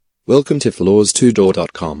Welcome to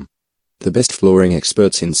Floors2Door.com. The best flooring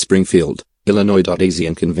experts in Springfield, Illinois. Easy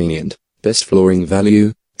and convenient. Best flooring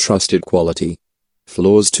value, trusted quality.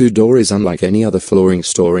 Floors2Door is unlike any other flooring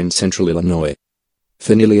store in central Illinois.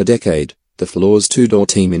 For nearly a decade, the Floors2Door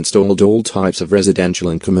team installed all types of residential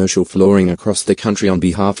and commercial flooring across the country on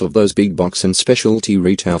behalf of those big box and specialty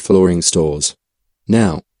retail flooring stores.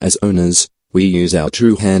 Now, as owners, we use our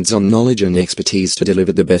true hands-on knowledge and expertise to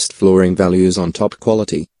deliver the best flooring values on top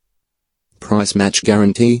quality. Price match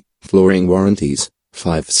guarantee, flooring warranties,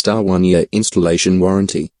 5-star 1-year installation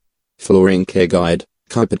warranty. Flooring care guide,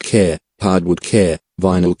 carpet care, hardwood care,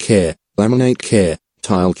 vinyl care, laminate care,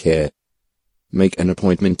 tile care. Make an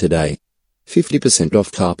appointment today. 50%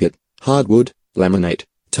 off carpet, hardwood, laminate,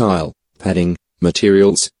 tile, padding,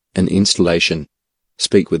 materials, and installation.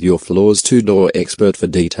 Speak with your Floors2Door expert for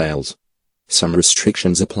details. Some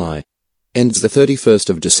restrictions apply. Ends the 31st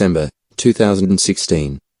of December,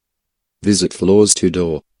 2016. Visit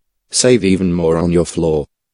Floors2Door. Save even more on your floor.